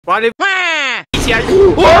What if...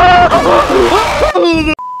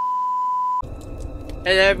 Hello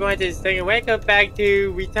everyone, this is Thing. Welcome back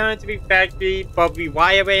to Return to the Factory, but we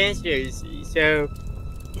warioware answers. So...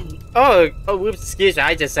 whoops, excuse me,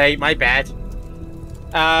 I just say, my bad.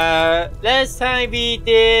 Last time we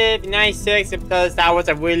did 96 because that was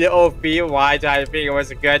a really old video. Why do I think it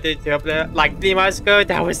was a good idea to upload like 3 months ago?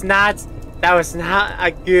 That was not a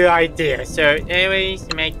good idea. So anyways,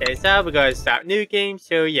 to make this up, we're gonna start new game,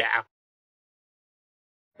 so yeah.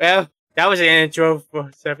 Well, that was an intro for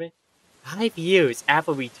 5 years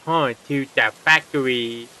after we returned to the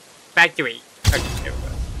factory. Okay, there we go.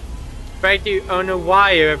 Factory owner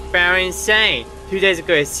Wire found insane. 2 days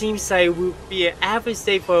ago, it seems like it would be an average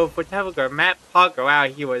day for photographer Matt Parker out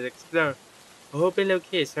here was exploring. Open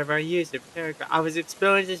located several years ago. I was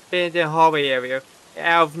exploring this abandoned hallway area.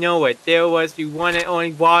 Out of nowhere, there was the one and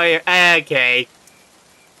only Wire. Okay.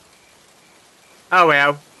 Oh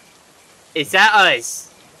well. Is that us?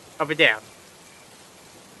 Over there.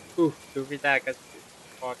 Ooh, do we that?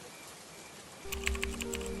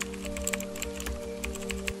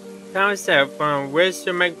 Concept from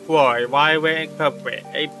Western McCoy, warioware Incorporated,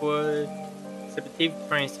 April 17th,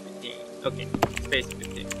 2017. Okay, space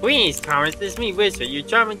 15. Please, Thomas, this is me, Wizard. You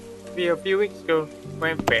joined me a few weeks ago.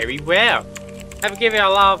 Went very well. I've given a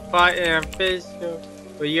lot of thought and official,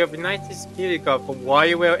 but you have a nice security guard from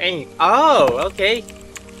warioware Inc. Oh, okay.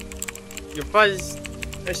 Your first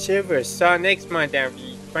shiver start next month and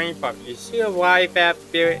be 25. You should arrive at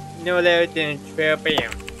no later than 12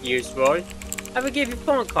 a.m. Usual. I will give you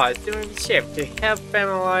phone calls during the shift to help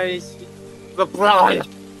familiarize.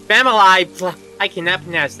 I cannot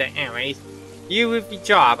pronounce that anyways. You with the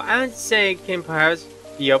job, I understand can perhaps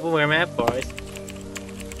be overwhelming at first.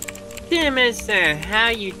 Didn't understand how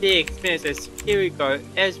you did experience a security guard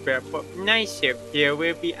elsewhere, but night shift here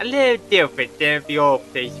will be a little different than the old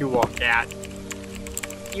place you walk at.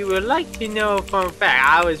 You would like to know fun fact,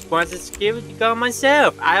 I was once a security guard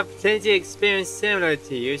myself. I have plenty of experience similar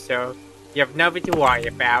to you, so you have nothing to worry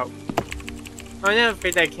about. Another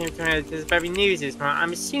thing that came to mind this very news this month,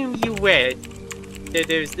 I'm assuming you read that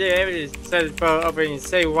there's the evidence set for over in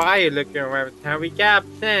say why you're looking around town. We got a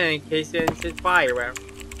plan in case it enters fire around.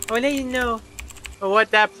 I'll let you know what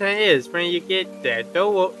that plan is when you get there.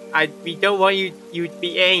 We don't want you to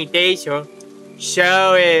be any danger.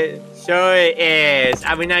 Show it is.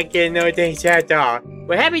 I will not get no danger at all.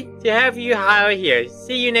 We're happy to have you hired here.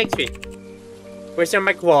 See you next week. Where's your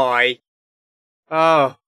McCoy?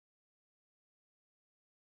 Oh.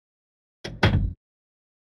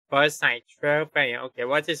 First night, 12 a.m. Okay,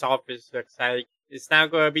 what this office looks like. It's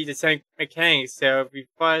not going to be the same mechanics, so we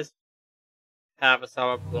first have a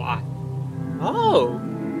solid block. Oh,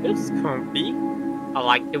 looks comfy. I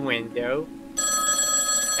like the window.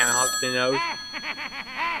 Can I hug the nose?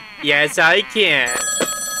 Yes, I can.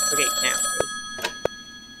 Okay, cameras.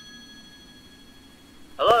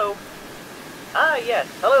 Hello? Ah, yes,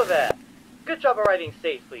 hello there. Good job arriving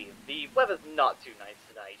safely. The weather's not too nice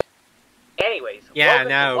tonight. Anyways, welcome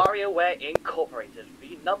to warioware Incorporated,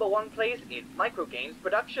 the #1 place in microgames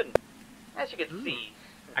production. As you can see,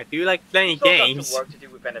 I do like playing still games. got some work to do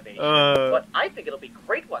with renovation, but I think it'll be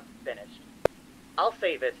great once it's finished. I'll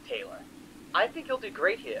say this, Taylor. I think you'll do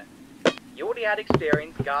great here. You already had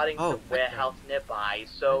experience guarding the warehouse nearby,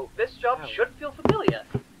 so this job should feel familiar.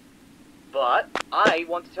 But I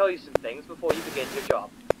want to tell you some things before you begin your job.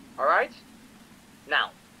 Alright?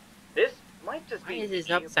 Now, this might just be me,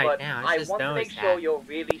 but I want to make sure you're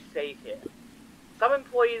really safe here. Some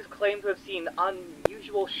employees claim to have seen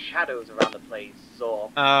unusual shadows around the place,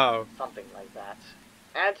 or something like that.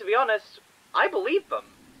 And to be honest, I believe them.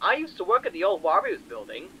 I used to work at the old Wario's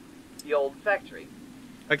building, the old factory.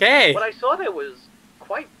 Okay. What I saw there was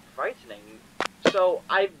quite frightening. So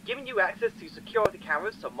I've given you access to security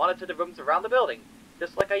cameras to monitor the rooms around the building,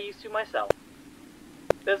 just like I used to myself.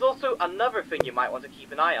 There's also another thing you might want to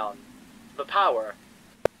keep an eye on. The power.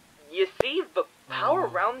 You see, the power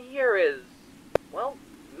around here is, well,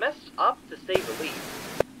 messed up to say the least.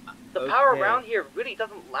 The power around here really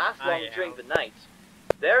doesn't last long during the night.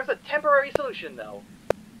 There's a temporary solution though.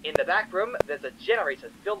 In the back room, there's a generator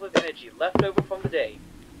filled with energy left over from the day.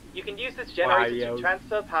 You can use this generator to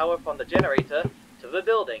transfer power from the generator to the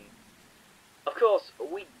building. Of course,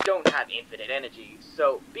 we don't have infinite energy,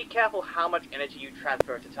 so be careful how much energy you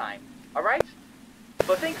transfer at a time, alright?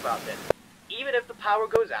 But think about this. Even if the power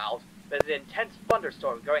goes out, there's an intense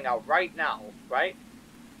thunderstorm going out right now, right?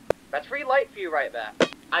 That's free light for you right there.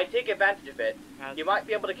 I take advantage of it. You might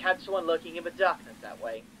be able to catch someone lurking in the darkness that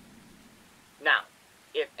way. Now,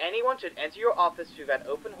 if anyone should enter your office through that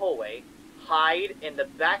open hallway, hide in the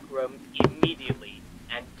back room immediately.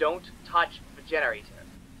 and don't touch the generator.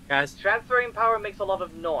 Yes. Transferring power makes a lot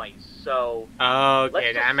of noise, so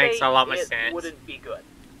Okay, that makes a lot more sense. It wouldn't be good.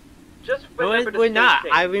 Just No, remember to we're stay not.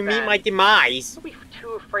 safe I will meet and my demise. don't be too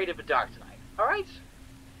afraid of the dark tonight, alright?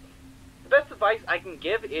 The best advice I can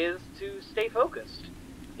give is to stay focused.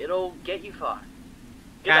 It'll get you far.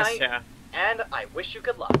 Good night, and I wish you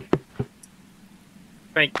good luck.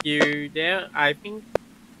 Thank you there. I think...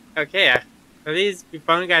 Okay, at least we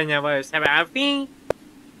finally got know what was happening.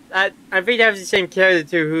 I think that was the same character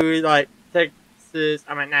too who, like, texts...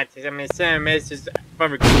 I mean, not texts, I mean, send messages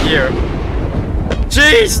from a computer.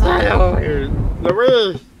 Jeez!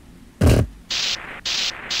 Louise!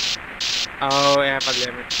 Oh, I have a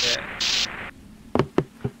limit.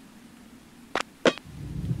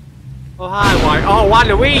 Oh, hi,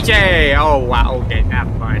 Waluigi! Oh, wow, okay, that's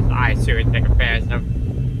fine. I should take a pass. Wait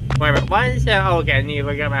a minute, what is that? Oh, okay, I need to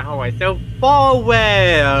look at my hallway. So far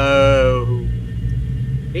away! Oh.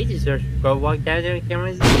 They just go walk down there and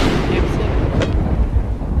cameras.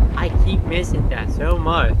 I keep missing that so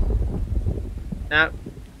much. Now,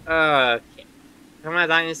 okay. Come on,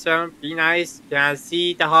 dinosaur, be nice. Can I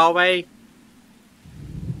see the hallway?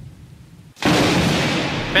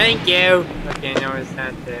 Thank you! Okay, no, it's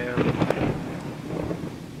not there.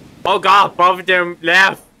 Oh god, both of them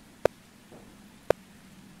left!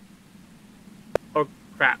 Oh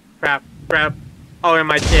crap, crap, crap. Oh,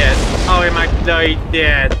 am I dead? Oh, am I bloody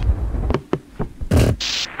dead?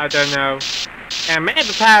 I don't know. And maybe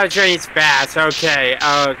the power train is fast. Okay,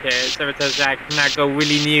 okay. So it does that cannot go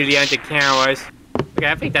really nearly under cameras. Okay,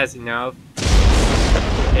 I think that's enough.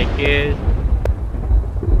 Okay, good.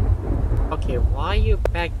 Okay, why are you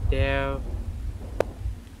back there?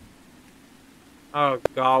 Oh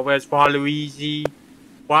god, where's Waluigi?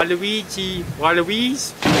 Waluigi?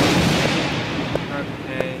 Waluigi?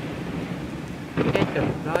 Okay. Where the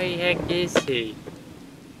bloody heck is he?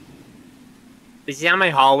 Is he on my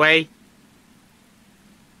hallway?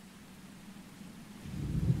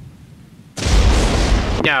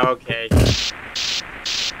 No, okay.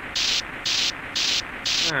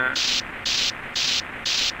 Huh.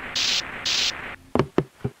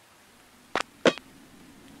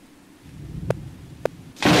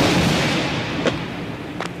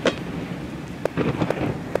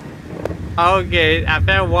 Okay,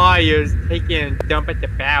 after a while you're taking a dump at the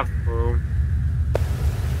bathroom.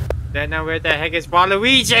 Then now where the heck is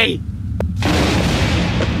Waluigi?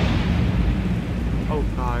 Oh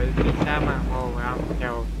god, is that my hallway? I'm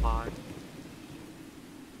terrified.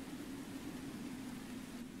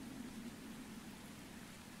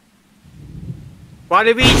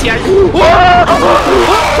 Waluigi,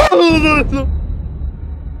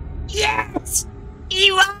 yes!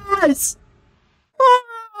 He was!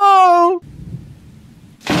 Oh!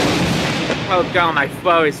 Oh god, my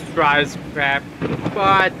throat is dry as crap.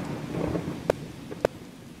 But...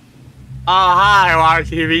 Oh, hi,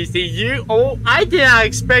 RTVC. You? Oh, I did not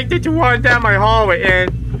expect it to run down my hallway,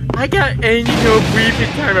 and I got any no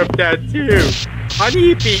breathing time of that, too. I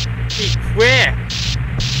need to be quick.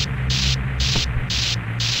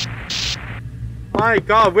 My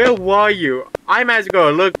god, where were you? I might as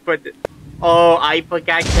well go look, but... Oh, I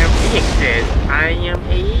forgot Campy exists. I am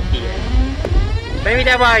an idiot. Maybe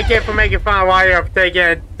that's what I get for making fun while you're taking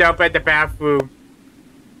a dump at the bathroom.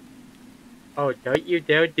 Oh, don't you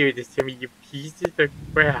dare do this to me, you pieces of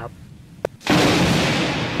crap.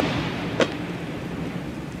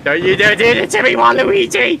 Don't you dare do this to me,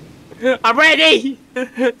 Waluigi! I'm ready!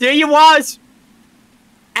 Do your ones!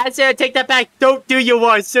 I said take that back, don't do your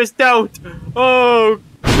ones, just don't! Oh,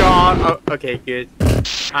 God. Oh, okay, good.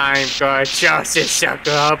 I'm gonna just this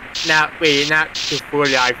sucker up. Not really, not too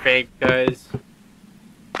fully, I think, cause...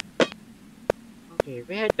 Okay,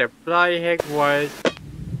 where the bloody heck was...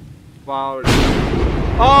 Wow.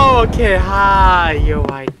 Oh, okay, hi, you're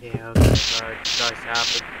right there. Okay, but it does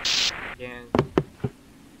happen again.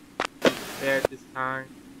 There this time.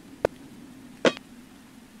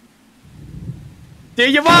 Do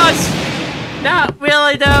you want? Not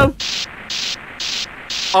really, though.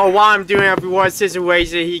 Oh, while I'm doing everyone's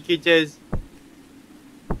situation, he could just.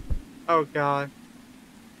 Oh god.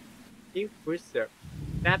 He was so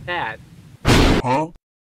that bad. Huh?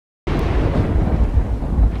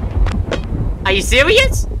 Are you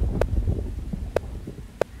serious?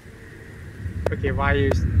 Okay, why are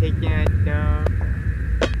you taking it down?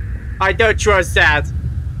 I don't trust that.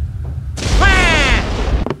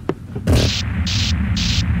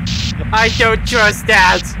 I don't trust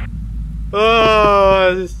that.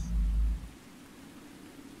 Oh.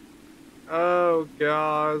 Oh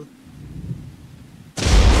god.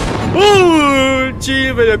 Ooh,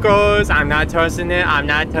 gee, vehicles. I'm not tossing it. I'm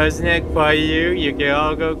not tossing it for you. You can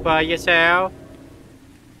all go by yourself.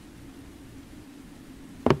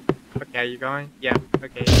 Okay, you going? Yeah,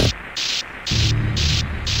 okay.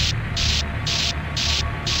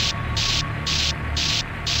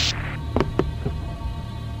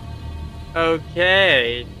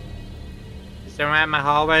 Okay. Is someone at my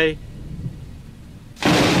hallway?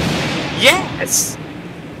 Yes!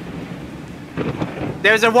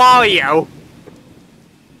 There's a Wario!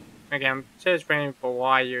 Okay, I'm just waiting for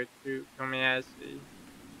Wario to come in as the...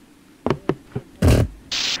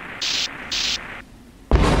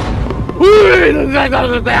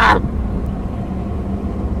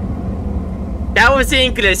 That was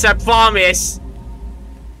English, I promise!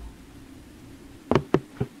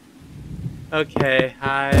 Okay,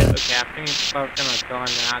 hi. Okay, I think I'm gonna go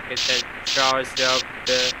now because that draws up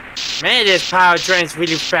the... Man, this power drains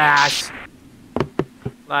really fast!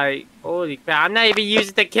 Like, holy crap, I'm not even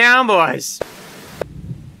using the cameras!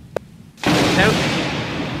 Nope.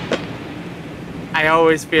 I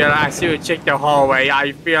always feel I should check the hallway.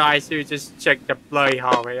 I feel I should just check the bloody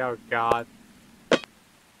hallway. Oh god. Wait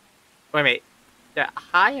a minute. The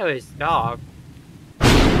higher is dog.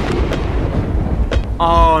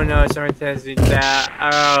 Oh no, someone tells me that.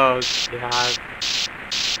 Oh god.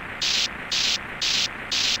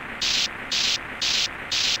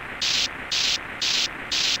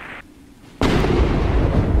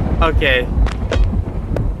 Okay.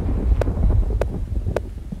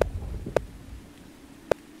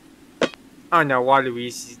 Oh no, Waluigi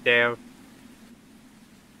is there.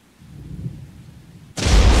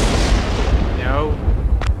 No.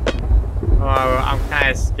 Oh, I'm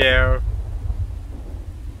kinda scared.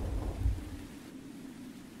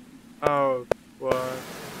 Oh, what?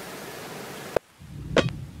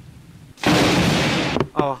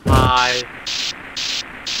 Oh, hi.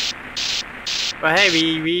 But hey,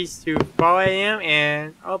 we reached to 4 AM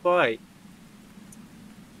and oh boy.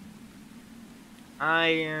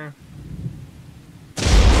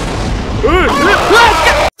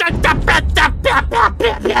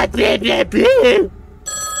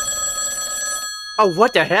 Oh,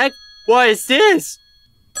 what the heck? What is this?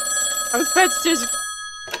 I was about to just...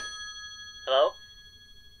 Hello?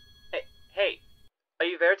 Hey, are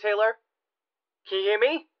you there, Taylor? Can you hear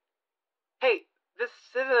me? Hey, this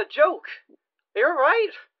isn't a joke. You're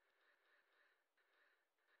right.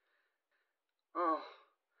 Oh,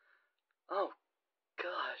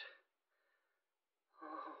 God.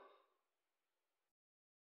 Oh.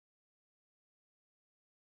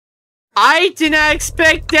 I did not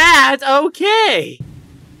expect that! Okay!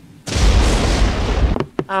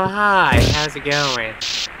 Oh, hi. How's it going?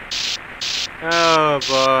 Oh,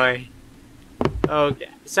 boy. Okay.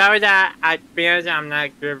 Sorry that I feel I'm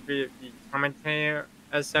not good with the commentator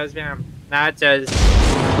associate. I'm not just...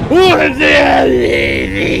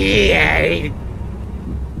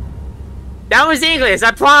 That was English,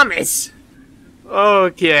 I promise!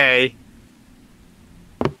 Okay.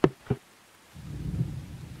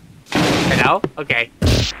 Hello? Okay.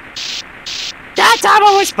 That time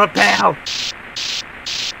I was prepared!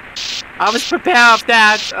 I was prepared of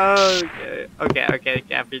that! Okay,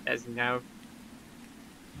 Gaffy doesn't know.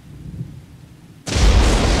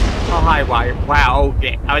 Oh, hi, Wire. Wow,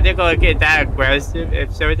 okay. I was gonna get that aggressive.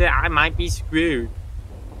 If so, then I might be screwed.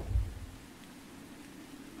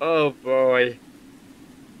 Oh, boy.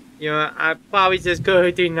 You know, I probably just go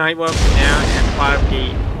do night work for now and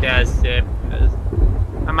probably that's it.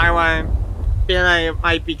 I might want to feel like it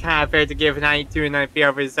might be kind of fair to give 92 and I feel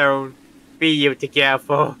of his own video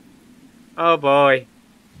together. Oh boy.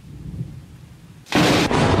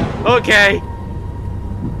 Okay.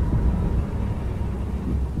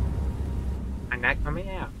 I'm not coming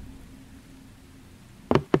out.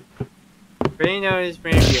 Really notice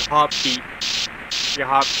when your heartbeat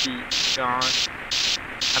gone.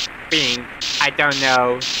 I think. I don't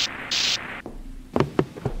know.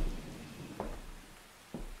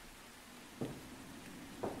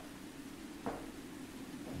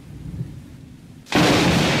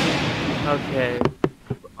 Okay.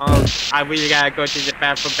 Oh, I really gotta go to the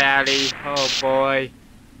bathroom badly. Oh boy.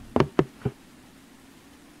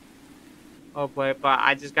 Oh boy, but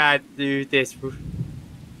I just gotta do this.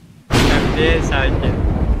 After this, I can.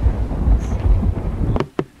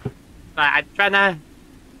 But I'm trying to.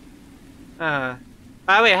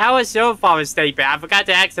 By the way, how was your father's statement? I forgot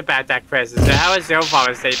to ask about that question. So how was your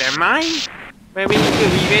father's statement? Mine? When we went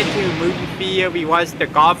to a movie theater, we watched the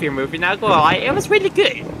Garfield movie. Not gonna lie, it was really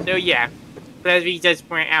good. So yeah. Plus we just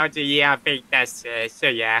went out to, yeah, I think that's it. So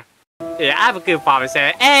yeah. Yeah, I have a good father's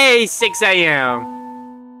day. Hey, 6 AM.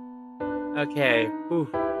 Okay. Whew.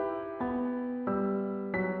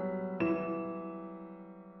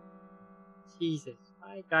 Jesus.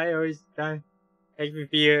 My guy always done. Make me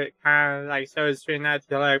feel kind of like so straight out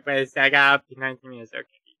to look, but it's, I got up to 19 minutes. Okay.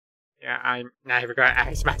 Yeah, I'm never gonna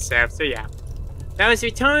ask myself, so yeah. Now let's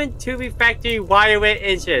return to refactory warioware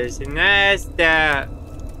inches, and that's the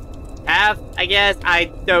half, I guess. I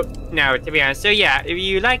don't know, to be honest. So yeah, if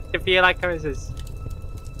you like the video, like, comment, says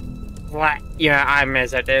what? Yeah, I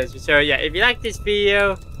mess up this. So yeah, if you like this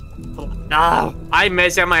video, oh, I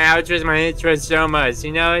mess up my outros, my intros so much,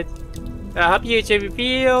 you know it. I hope you enjoyed the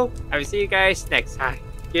video. I will see you guys next time.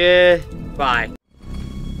 Goodbye.